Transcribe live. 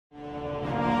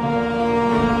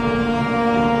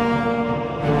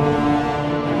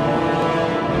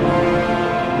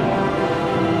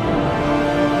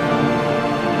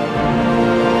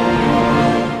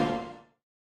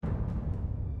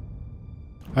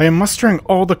I am mustering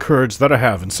all the courage that I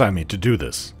have inside me to do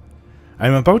this. I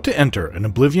am about to enter an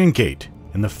Oblivion Gate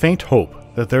in the faint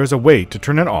hope that there is a way to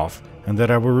turn it off and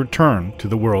that I will return to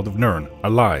the world of Nirn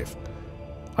alive.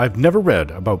 I've never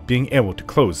read about being able to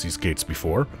close these gates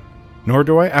before, nor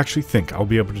do I actually think I'll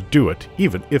be able to do it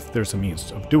even if there's a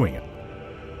means of doing it.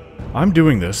 I'm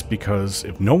doing this because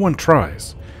if no one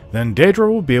tries, then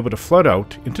Daedra will be able to flood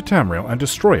out into Tamriel and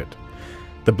destroy it.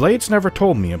 The Blades never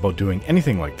told me about doing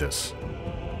anything like this.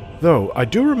 Though, I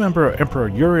do remember Emperor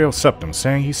Uriel Septim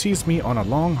saying he sees me on a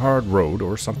long hard road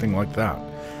or something like that.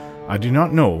 I do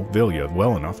not know Vilya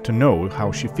well enough to know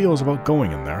how she feels about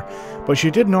going in there, but she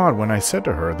did nod when I said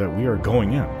to her that we are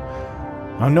going in.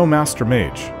 I'm no master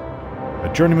mage,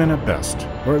 a journeyman at best,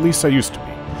 or at least I used to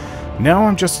be. Now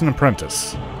I'm just an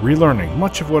apprentice, relearning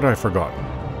much of what I've forgotten.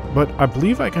 But I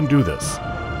believe I can do this.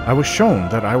 I was shown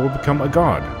that I will become a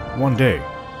god one day.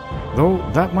 Though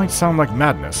that might sound like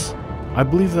madness, I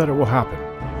believe that it will happen.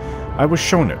 I was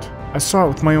shown it, I saw it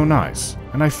with my own eyes,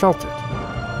 and I felt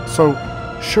it. So,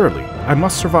 surely, I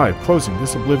must survive closing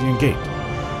this Oblivion Gate.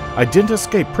 I didn't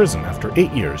escape prison after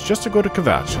 8 years just to go to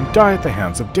Kvatch and die at the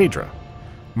hands of Daedra.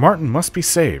 Martin must be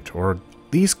saved, or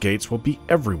these gates will be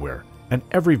everywhere, and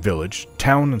every village,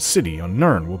 town, and city on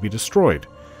Nirn will be destroyed,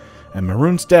 and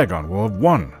Mehrunes Dagon will have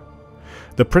won.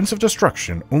 The Prince of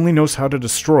Destruction only knows how to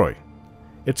destroy.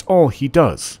 It's all he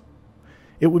does.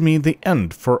 It would mean the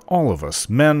end for all of us,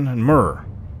 men and Mer.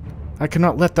 I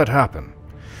cannot let that happen.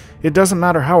 It doesn't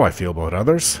matter how I feel about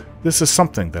others. This is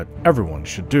something that everyone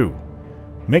should do.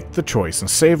 Make the choice and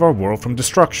save our world from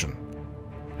destruction.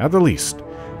 At the least,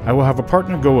 I will have a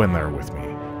partner go in there with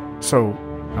me. So,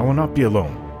 I will not be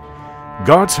alone.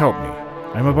 Gods help me.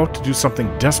 I am about to do something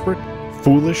desperate,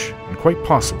 foolish, and quite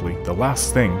possibly the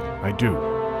last thing I do.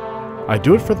 I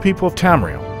do it for the people of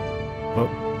Tamriel.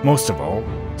 But most of all,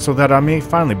 so that I may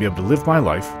finally be able to live my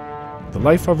life, the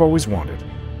life I've always wanted,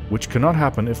 which cannot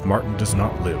happen if Martin does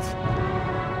not live.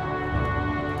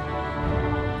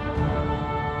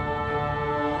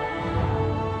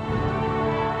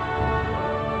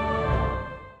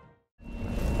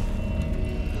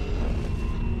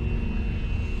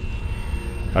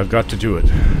 I've got to do it.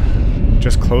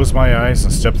 Just close my eyes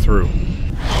and step through.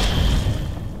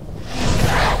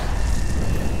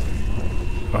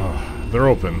 Oh, they're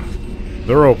open.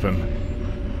 They're open.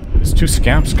 There's 2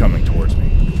 scamps coming towards me.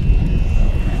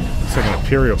 Looks like an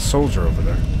Imperial soldier over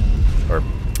there. Or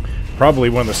probably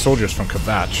one of the soldiers from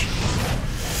Kvatch.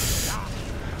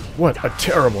 What a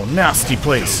terrible, nasty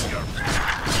place.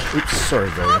 Oops, sorry,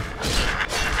 Vilya.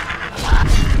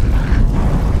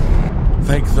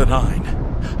 Thank the Nine.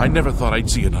 I never thought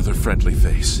I'd see another friendly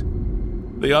face.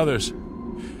 The others...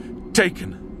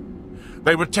 taken.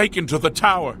 They were taken to the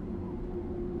tower.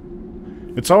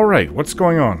 It's all right. What's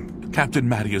going on? Captain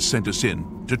Mattias sent us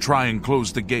in to try and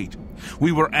close the gate.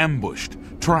 We were ambushed,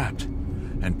 trapped,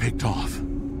 and picked off.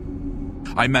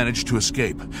 I managed to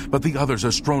escape, but the others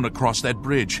are strewn across that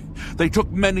bridge. They took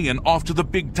Menion off to the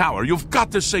big tower. You've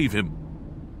got to save him.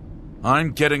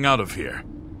 I'm getting out of here.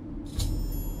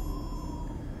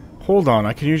 Hold on,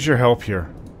 I can use your help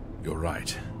here. You're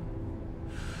right.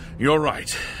 You're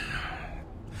right.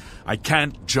 I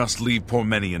can't just leave poor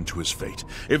Menion to his fate.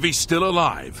 If he's still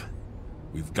alive,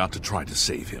 we've got to try to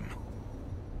save him.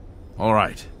 All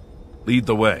right. Lead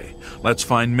the way. Let's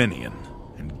find Menion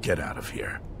and get out of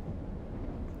here.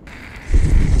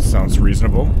 Sounds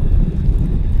reasonable.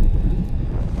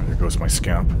 Oh, there goes my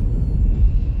scamp.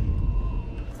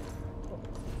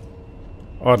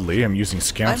 Oddly, I'm using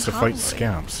scamps to fight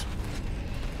scamps.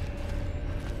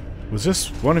 Was this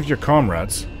one of your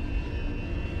comrades?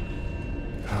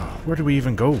 Where do we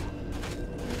even go?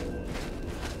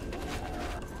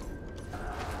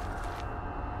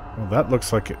 Well, that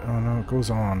looks like it. Oh no, it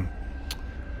goes on.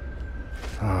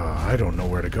 I don't know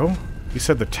where to go. You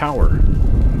said the tower.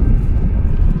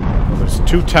 Well, there's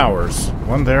 2 towers.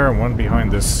 One there and one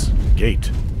behind this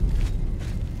gate.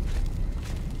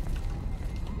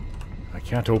 I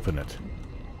can't open it.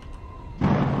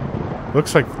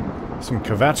 Looks like some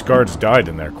Kvatch guards died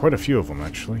in there. Quite a few of them,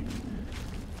 actually.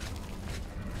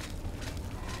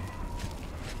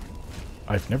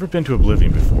 I've never been to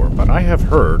Oblivion before, but I have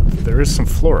heard that there is some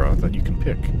flora that you can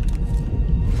pick.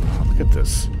 Oh, look at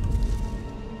this.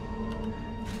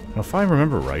 Now, if I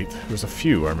remember right, there's a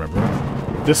few I remember.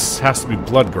 This has to be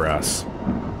blood grass.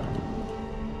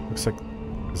 Looks like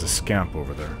there's a scamp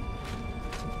over there.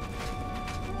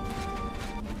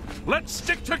 Let's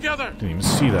stick together! Didn't even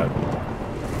see that.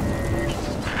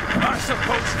 I'm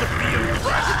supposed to be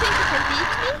impressed. You think you can beat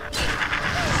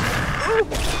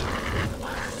me?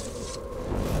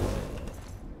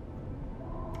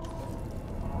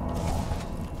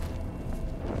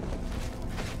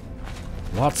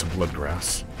 lots of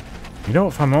bloodgrass. You know,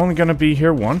 if I'm only going to be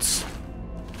here once,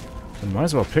 then might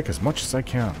as well pick as much as I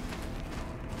can.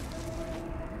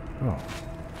 Oh.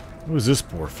 Who is this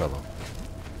poor fellow?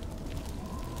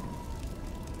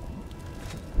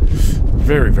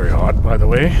 Very, very hot, by the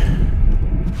way.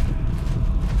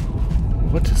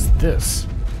 What is this?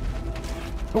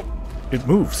 Oh, it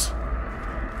moves.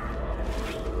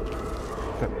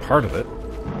 That part of it.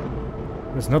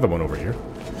 There's another one over here.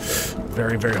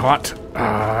 Very, very hot.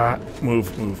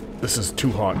 Move, move. This is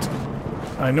too hot.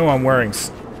 I know I'm wearing...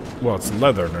 well, it's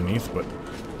leather underneath, but...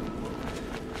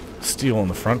 steel in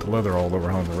the front, leather all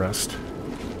around the rest.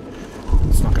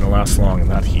 It's not going to last long in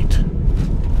that heat.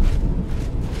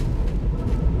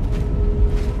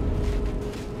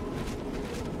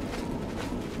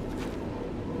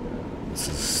 This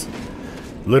is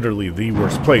literally the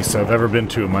worst place I've ever been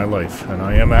to in my life, and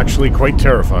I am actually quite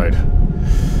terrified.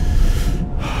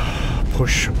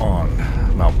 Push on,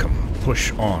 Malcolm.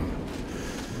 Push on.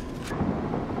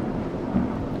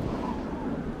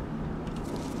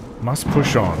 Must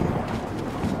push on.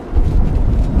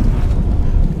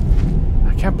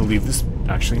 I can't believe this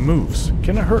actually moves.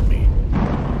 Can it hurt me?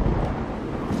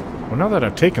 Well, now that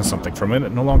I've taken something from it,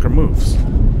 it no longer moves.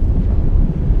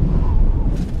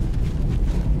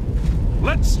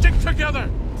 Let's stick together!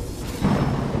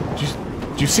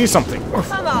 Do you see something?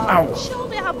 Come on, ow. Show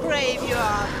me how brave you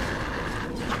are.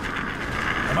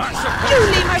 Am I You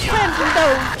leave my friends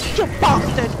alone, you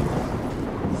bastard!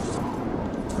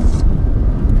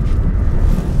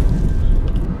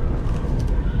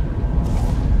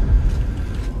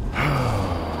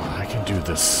 I can do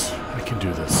this. I can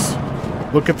do this.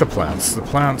 Look at the plants. The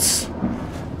plants.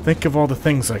 Think of all the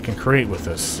things I can create with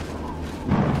this.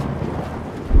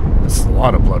 This is a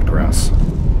lot of bloodgrass.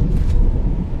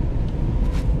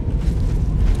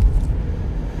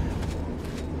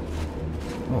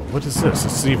 Oh, what is this?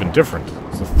 This is even different.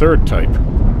 It's a third type.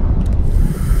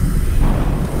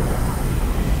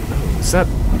 Is that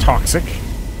toxic?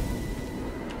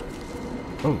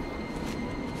 Oh.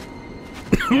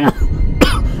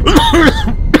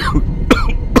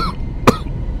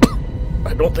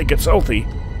 I don't think it's healthy.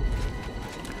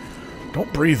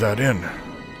 Don't breathe that in.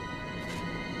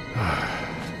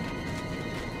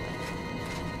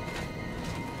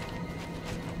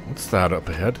 What's that up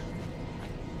ahead?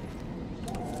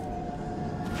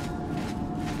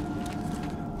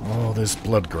 Oh, this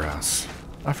bloodgrass.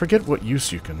 I forget what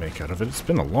use you can make out of it. It's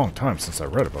been a long time since I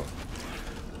read about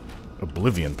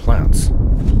Oblivion plants.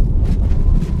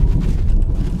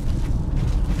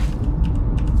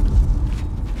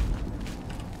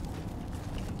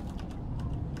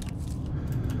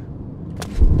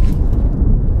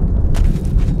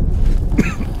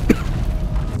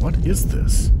 What is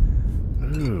this?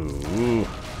 Ooh.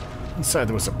 Inside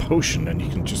there was a potion and you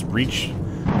can just reach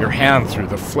your hand through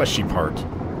the fleshy part.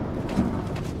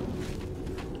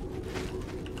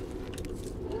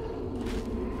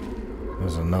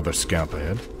 There's another scamp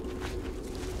ahead.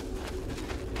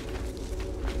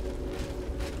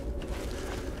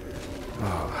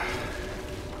 Oh.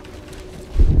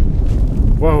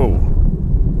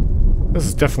 Whoa! This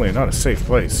is definitely not a safe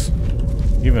place.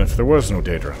 Even if there was no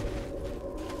Daedra.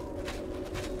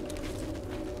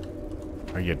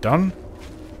 Are you done?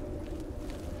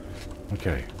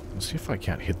 Okay, let's see if I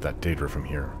can't hit that Daedra from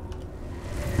here.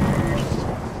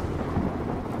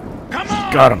 Come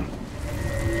on! Got him!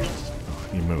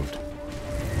 He moved.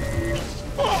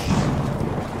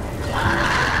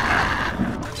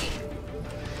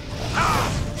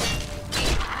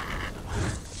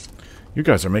 You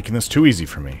guys are making this too easy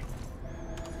for me.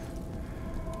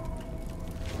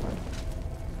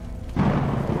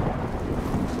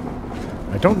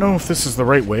 I don't know if this is the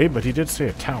right way, but he did say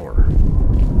a tower.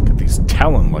 Look at these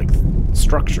talon-like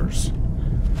structures.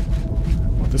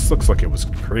 Well, this looks like it was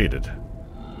created.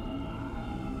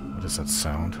 What is that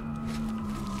sound?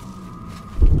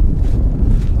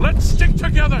 Let's stick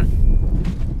together!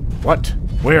 What?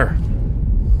 Where?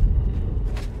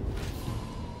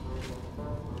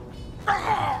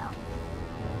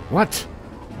 What?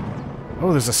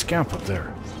 Oh, there's a scamp up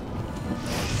there.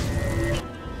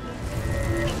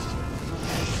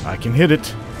 I can hit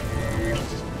it.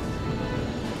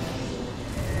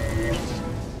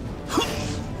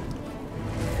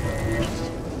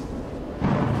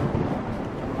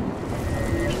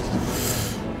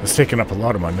 It's taken up a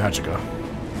lot of my magicka.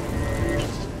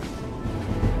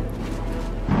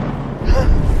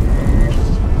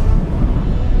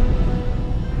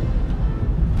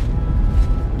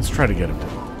 Let's try to get him down.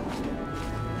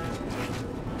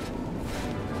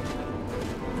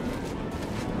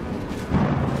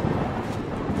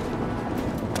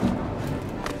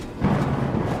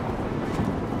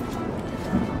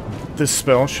 This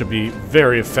spell should be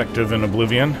very effective in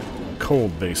Oblivion.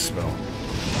 Cold-based spell.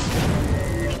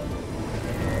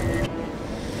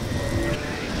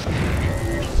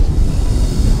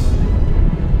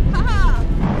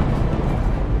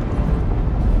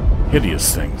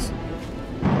 Hideous things.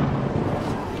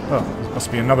 Oh,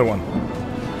 must be another one.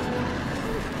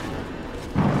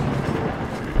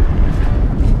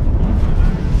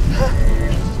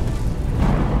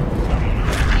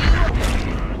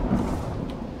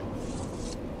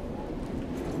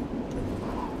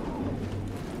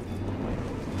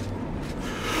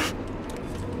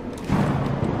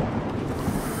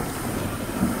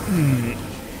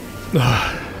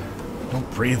 Don't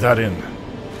breathe that in.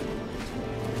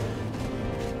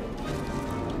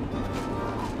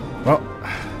 Well,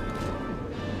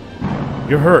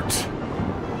 you're hurt.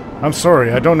 I'm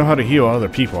sorry, I don't know how to heal other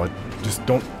people. I just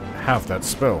don't have that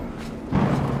spell.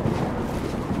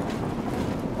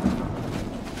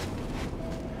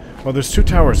 Well, there's 2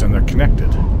 towers and they're connected.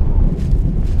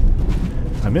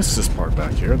 I missed this part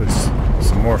back here. There's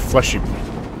some more fleshy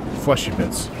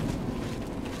bits.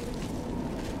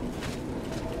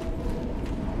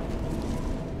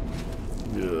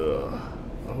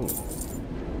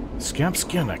 Scamp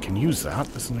skin, I can use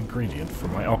that as an ingredient for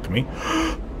my alchemy.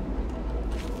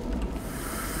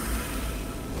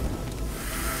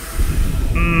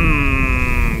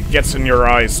 Gets in your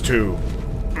eyes too.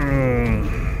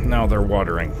 Now they're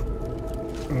watering.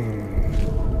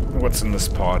 What's in this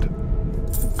pod?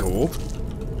 Gold?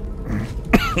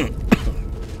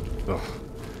 Ugh.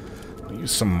 I'll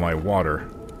use some of my water.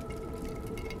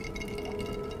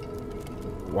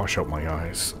 Wash out my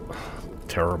eyes. Ugh,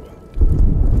 terrible.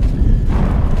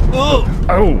 Ugh.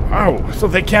 Oh, ow! So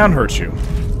they can hurt you.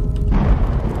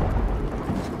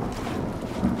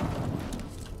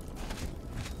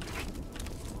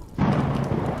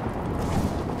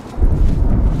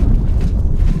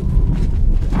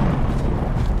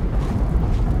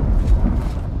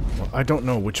 Well, I don't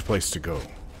know which place to go.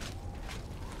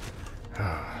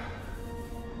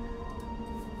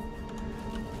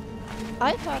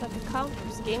 I thought of a counter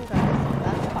skin guard from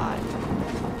that part.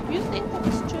 Do you think that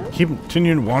is true? Keep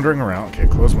continuing wandering around. Okay,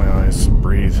 close my eyes.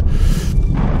 Breathe.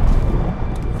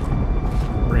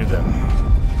 Breathe in.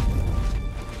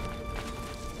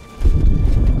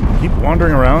 Keep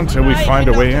wandering around until we find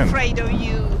a way in. I'm afraid of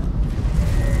you.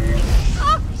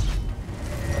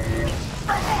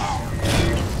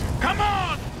 Come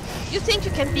on! You think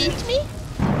you can beat me?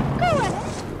 Go ahead.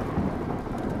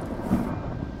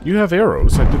 You have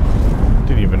arrows. I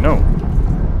didn't even know.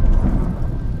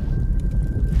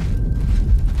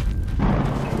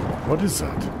 What is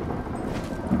that?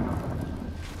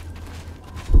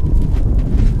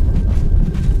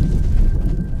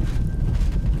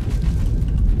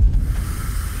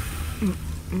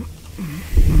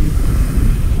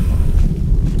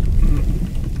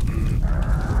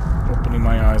 Opening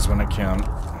my eyes when I can.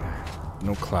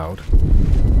 No cloud.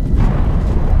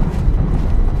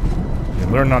 You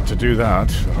learn not to do that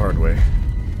the hard way.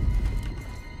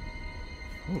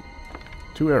 Ooh,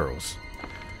 2 arrows.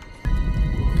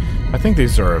 I think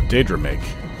these are of Daedra make.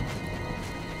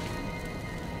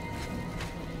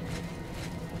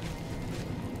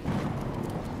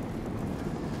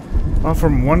 Well,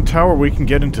 from 1 tower we can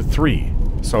get into 3,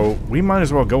 so we might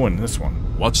as well go in this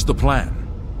one. What's the plan?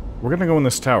 We're gonna go in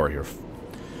this tower here.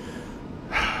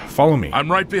 Follow me.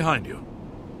 I'm right behind you.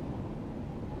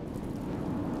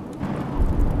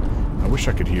 I wish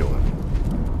I could heal him.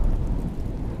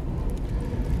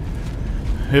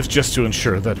 If just to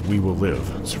ensure that we will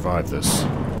live and survive this.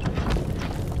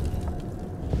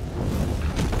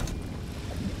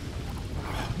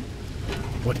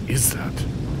 What is that?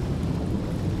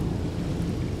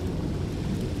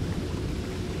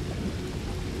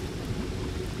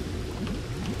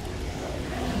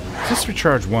 Does this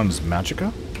recharge one's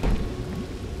magicka?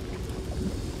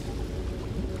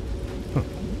 Huh.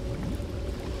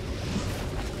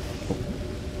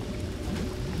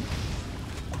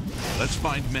 Let's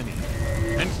find many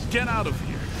and get out of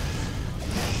here.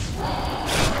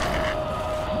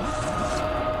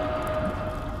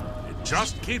 It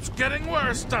just keeps getting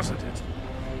worse, doesn't it?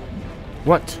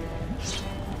 What?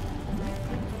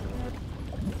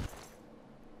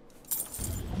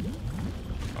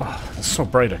 Oh, it's so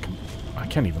bright I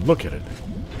can't even look at it.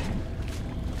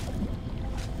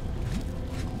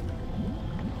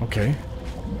 Okay.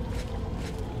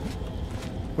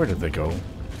 Where did they go?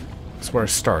 That's where I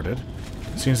started.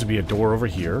 Seems to be a door over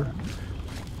here.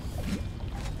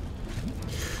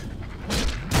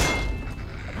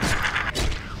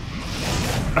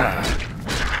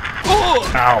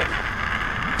 Oh! Ow!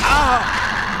 Ah!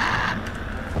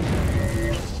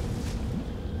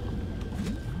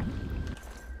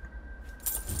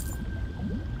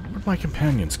 Where'd my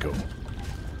companions go?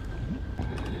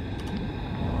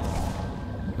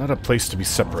 Not a place to be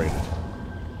separated.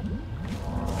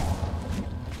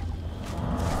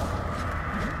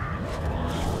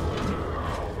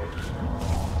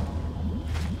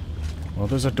 Well,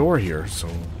 there's a door here, so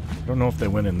I don't know if they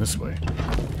went in this way.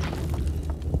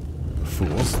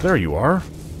 Fools. There you are.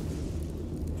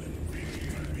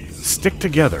 Stick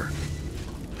together.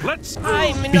 Let's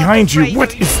Behind you!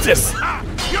 What is this?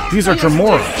 These are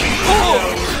Dremora.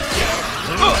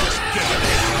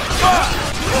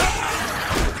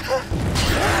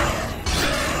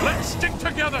 Let's stick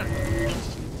together.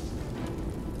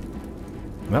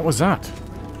 That was that.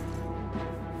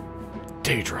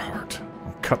 Daedra heart.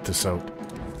 I'll cut this out.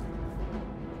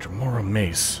 Dremora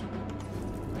mace.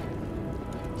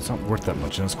 It's not worth that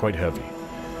much, and it's quite heavy.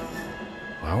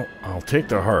 Well, I'll take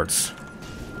their hearts.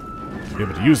 Be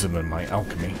able to use them in my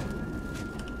alchemy.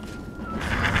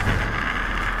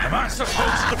 Am I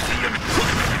supposed to be in?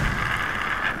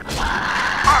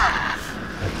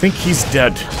 I think he's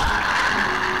dead.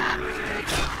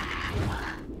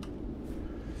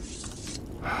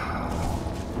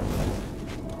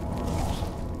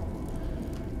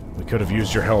 We could have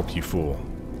used your help, you fool.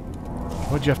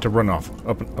 Why'd you have to run off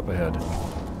up ahead?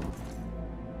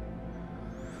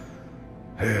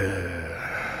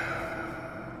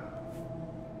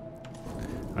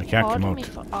 I can't come Pardon out. me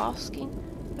for asking,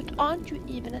 but aren't you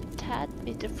even a tad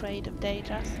bit afraid of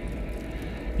Daedras?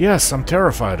 Yes, I'm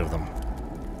terrified of them.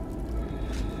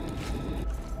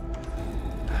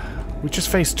 We just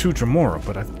faced 2 Dremora,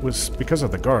 but it was because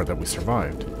of the guard that we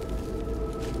survived.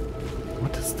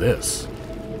 What is this?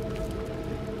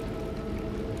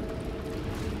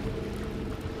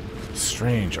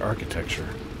 Strange architecture.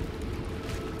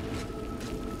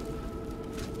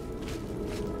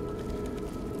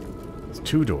 It's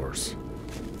 2 doors.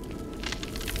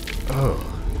 Oh.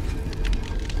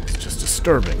 It's just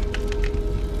disturbing.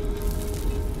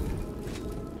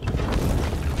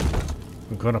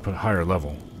 We've gone up a higher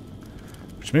level,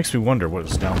 which makes me wonder what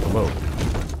is down below.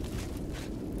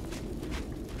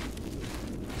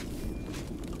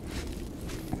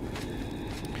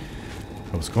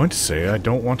 I was going to say I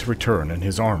don't want to return in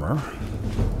his armor.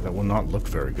 That will not look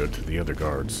very good to the other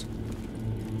guards.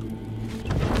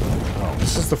 Oh,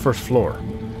 this is the first floor.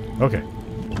 Okay.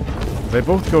 They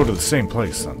both go to the same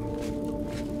place, then.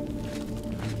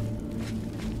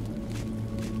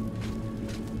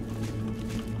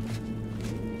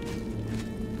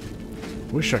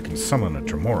 Wish I could summon a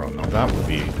Dremora. Now that would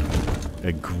be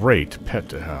a great pet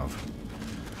to have.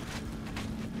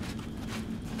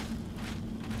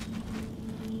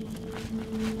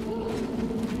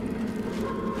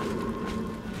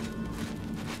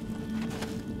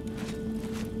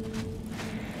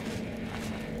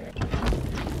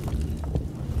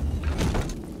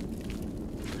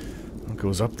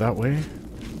 Goes up that way.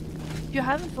 You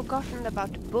haven't forgotten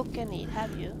about the book I need,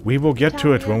 have you? We will get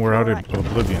to it Tell me when we're out if of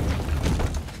Oblivion.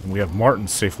 And we have Martin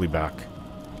safely back.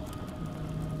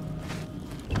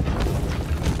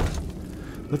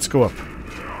 Let's go up.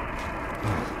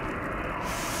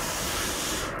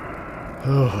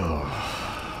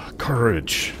 Oh,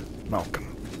 courage, Malcolm.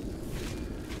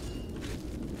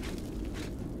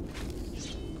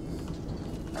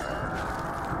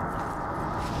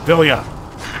 Vilya!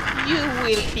 You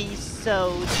will be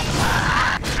so...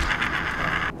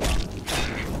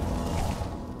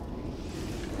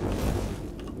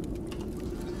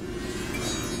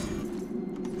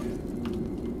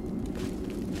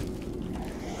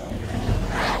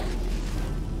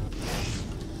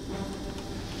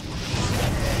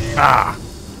 Ah!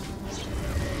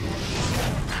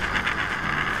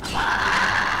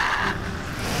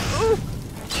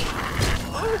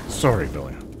 Sorry,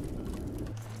 Vilya.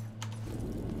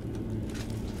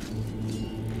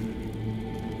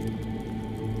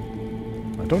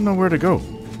 I don't know where to go.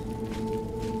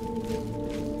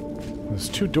 There's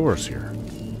 2 doors here.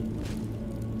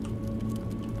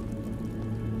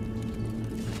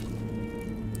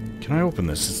 Can I open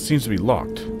this? It seems to be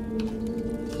locked.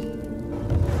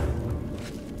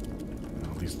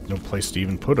 Well, there's no place to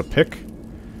even put a pick.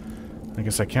 I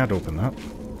guess I can't open that.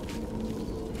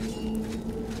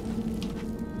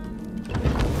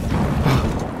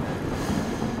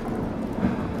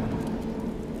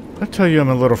 I tell you I'm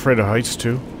a little afraid of heights,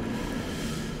 too.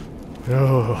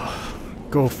 Oh,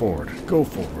 go forward. Go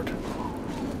forward.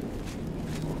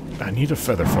 I need a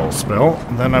Featherfall spell,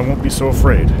 and then I won't be so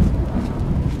afraid.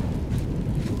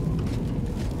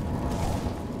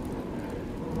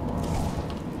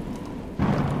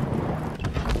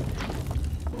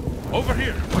 Over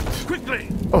here! What? Quickly!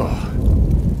 Oh.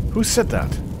 Who said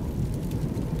that?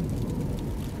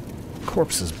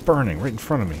 corpse is burning right in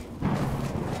front of me.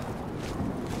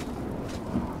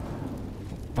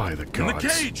 By the gods. In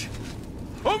the cage!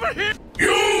 Over here!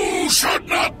 You should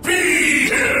not be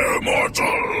here,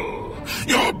 mortal!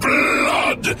 Your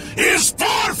blood is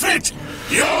forfeit!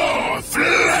 Your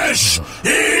flesh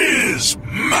is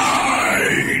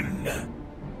mine!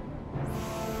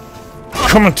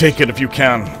 Come and take it if you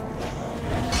can.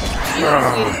 You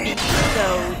will be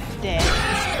so dead.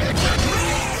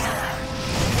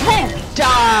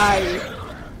 Die!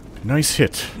 Nice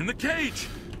hit. In the cage!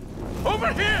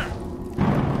 Over here!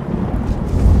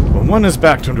 When one is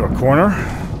backed into a corner,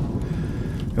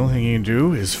 the only thing you can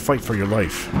do is fight for your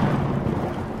life.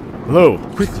 Hello.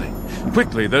 Quickly!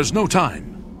 Quickly, there's no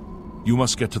time! You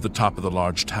must get to the top of the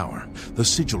large tower. The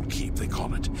Sigil Keep, they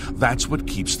call it. That's what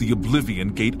keeps the Oblivion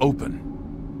Gate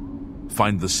open.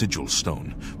 Find the Sigil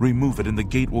Stone. Remove it and the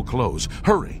gate will close.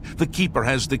 Hurry! The Keeper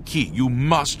has the key. You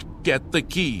must get the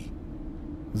key.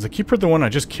 Is the Keeper the one I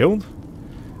just killed?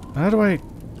 How do I...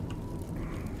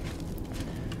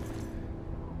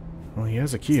 Well, he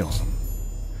has a key on him.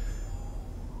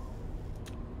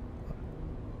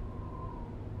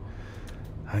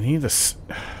 I need the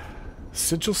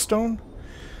Sigil Stone?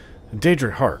 A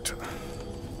Daedric Heart.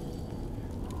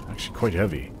 Actually quite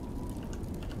heavy.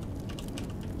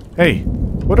 Hey,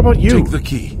 what about you? Take the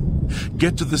key.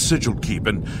 Get to the Sigil Keep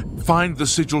and find the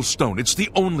Sigil Stone. It's the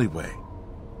only way.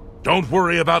 Don't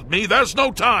worry about me. There's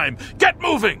no time. Get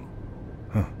moving!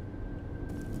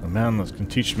 A man that can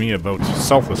teach me about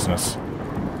selflessness.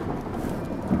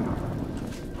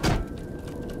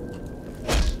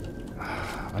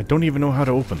 I don't even know how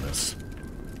to open this.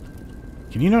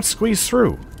 Can you not squeeze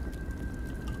through?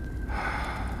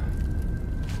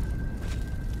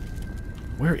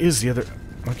 Where is the other...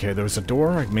 Okay, there's a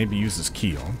door I can maybe use this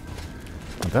key on.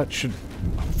 That should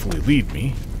hopefully lead me.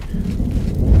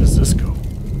 Where does this go?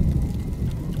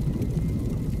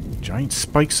 Giant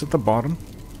spikes at the bottom.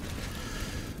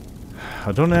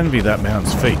 I don't envy that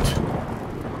man's fate.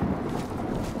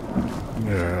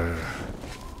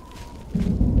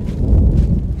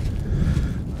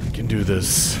 I can do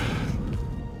this.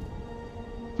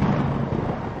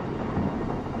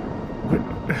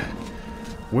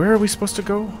 Where are we supposed to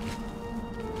go?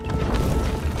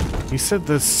 He said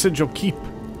the Sigil Keep.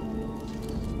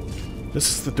 This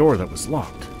is the door that was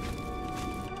locked.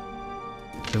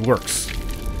 It works.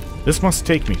 This must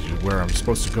take me to where I'm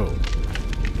supposed to go.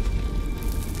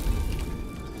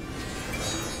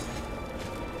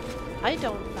 I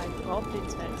don't find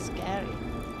goblins very scary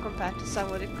compared to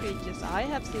some of the creatures I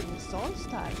have seen in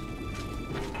Solstheim.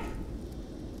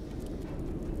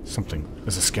 Something.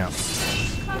 There's a scamp.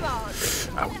 Come on!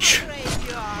 Ouch. How brave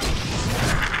you are!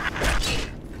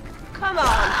 Come on!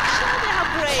 Show me how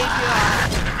brave you are!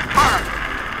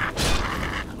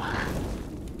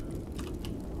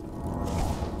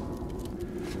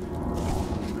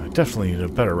 I definitely need a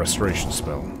better restoration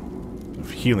spell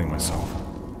of healing myself.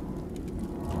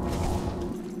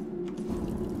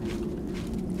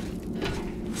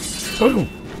 Oh!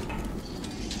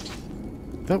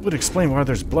 That would explain why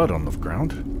there's blood on the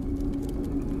ground.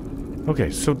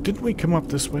 Okay, so didn't we come up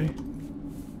this way?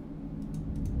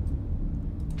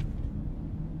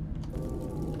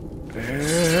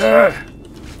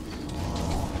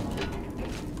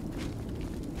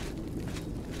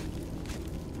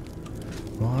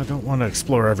 Well, I don't want to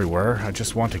explore everywhere. I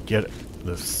just want to get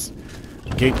this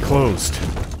gate closed.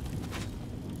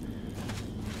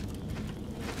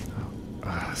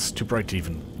 It's too bright to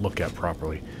even look at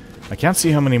properly. I can't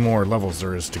see how many more levels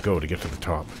there is to go to get to the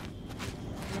top.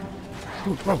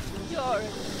 Ooh, whoa. You're a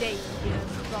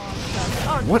dangerous bastard,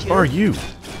 aren't What you? are you?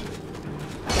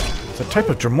 It's a type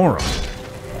of Dremora.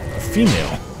 A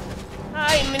female.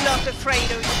 I'm not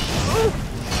afraid of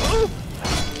you. Ooh.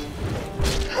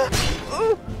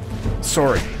 Ooh.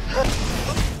 Sorry.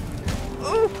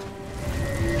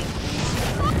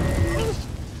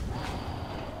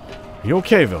 You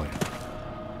okay, Villian?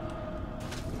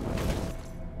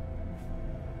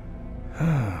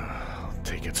 I'll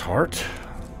take its heart.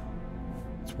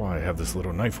 That's why I have this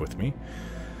little knife with me.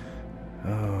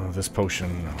 This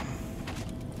potion.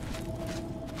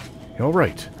 You all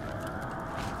right?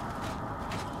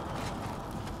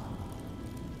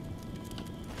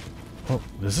 Well,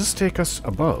 does this take us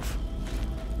above?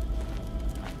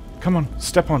 Come on,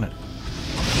 step on it.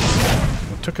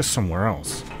 It took us somewhere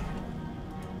else.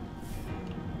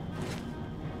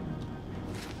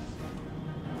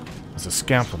 There's a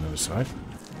scamp on the other side.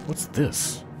 What's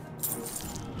this?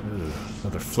 Ugh,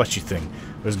 another fleshy thing.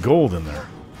 There's gold in there.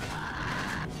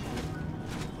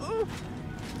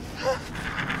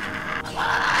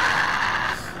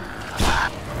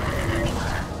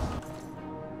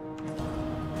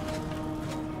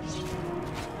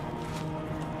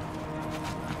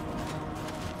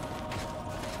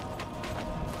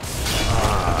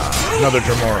 Another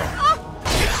Dremora.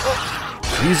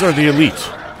 These are the elite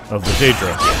of the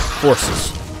Daedra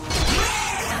forces.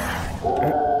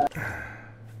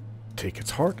 Take its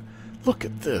heart? Look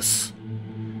at this.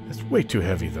 It's way too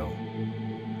heavy, though.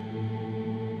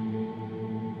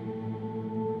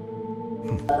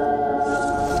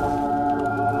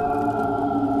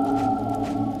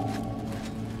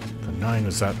 The 9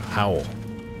 is that howl.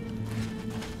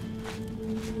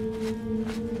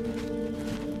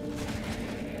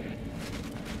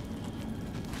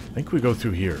 I think we go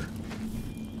through here.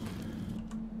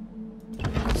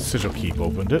 Sigil Keep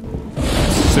opened it.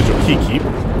 Sigil Key Keep.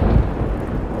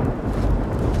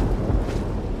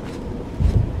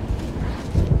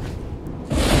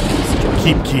 Sigil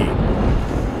Keep Key.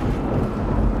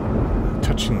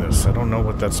 Touching this, I don't know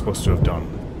what that's supposed to have done.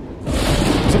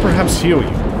 Does it perhaps heal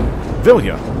you?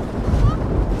 Vilya!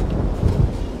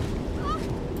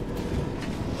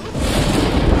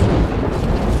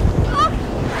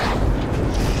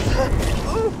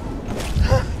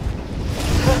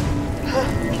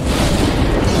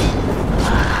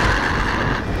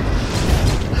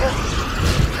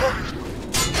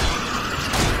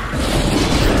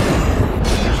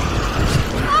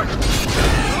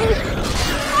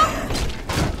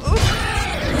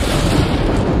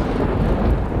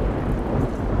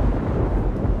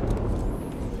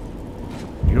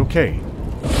 Okay.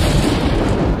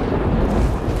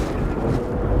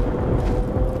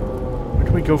 Where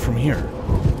do we go from here?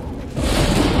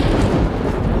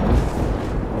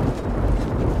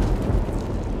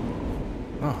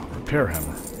 Oh, repair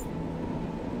hammer.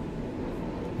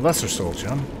 Lesser soul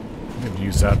gem. I'm going to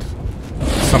use that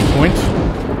at some point.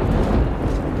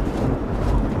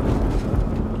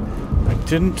 I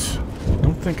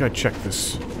don't think I checked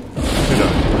this. Did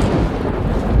I?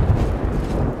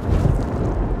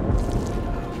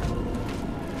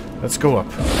 Let's go up.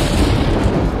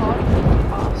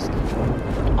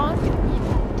 Aren't you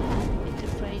even a bit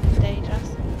afraid of Daedras?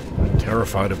 I'm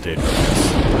terrified of Daedras.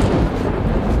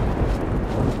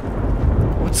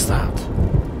 What's that?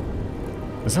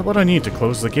 Is that what I need to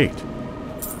close the gate?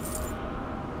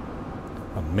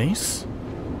 A mace?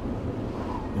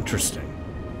 Interesting.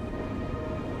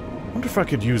 I wonder if I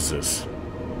could use this.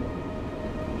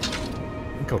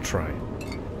 I think I'll try.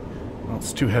 Well,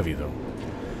 it's too heavy though.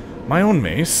 My own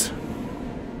mace.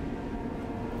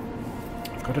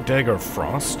 I've got a dagger of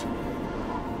frost.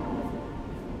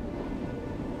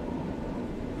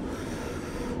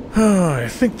 I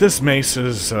think this mace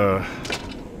is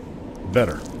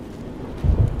better.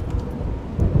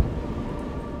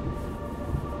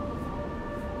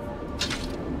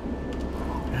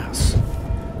 Yes.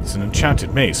 It's an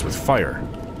enchanted mace with fire.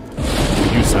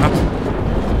 Use that.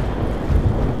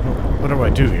 What do I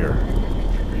do here?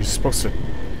 Are you supposed to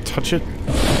touch it?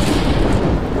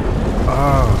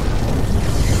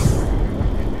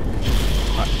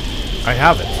 I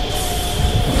have it.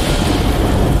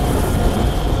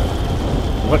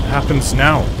 What happens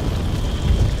now?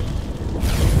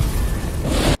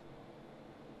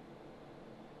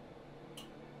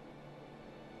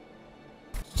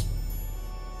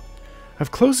 I've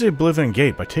closed the Oblivion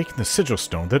Gate by taking the Sigil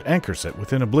Stone that anchors it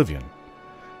within Oblivion.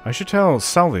 I should tell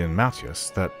Salvi and Matthias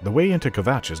that the way into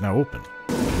Kvatch is now open.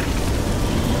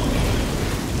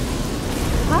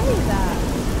 How is that?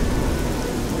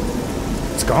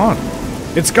 It's gone!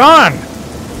 It's gone!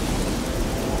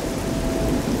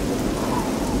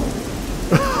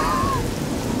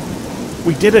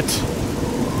 We did it!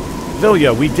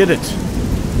 Vilya, we did it!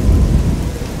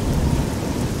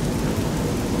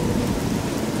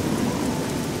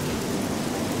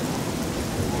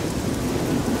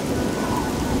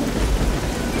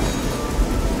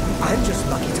 I'm just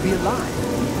lucky to be alive.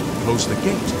 Close the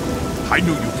gate. I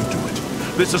knew you could do it.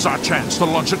 This is our chance to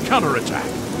launch a counterattack.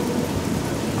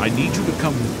 I need you to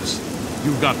come with us.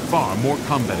 You've got far more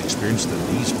combat experience than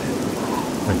these men.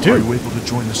 I do. Are you able to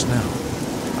join us now?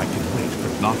 I can wait,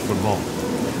 but not for long.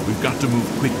 We've got to move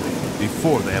quickly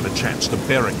before they have a chance to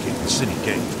barricade the city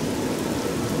gate.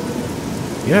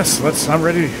 Yes, I'm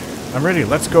ready. I'm ready.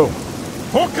 Let's go.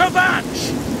 For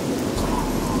Kvatch!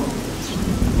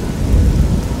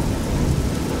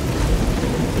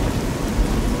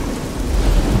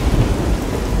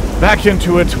 Back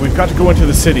into it. We've got to go into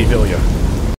the city, Vilya.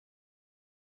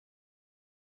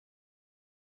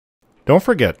 Don't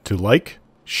forget to like,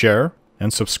 share,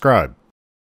 and subscribe.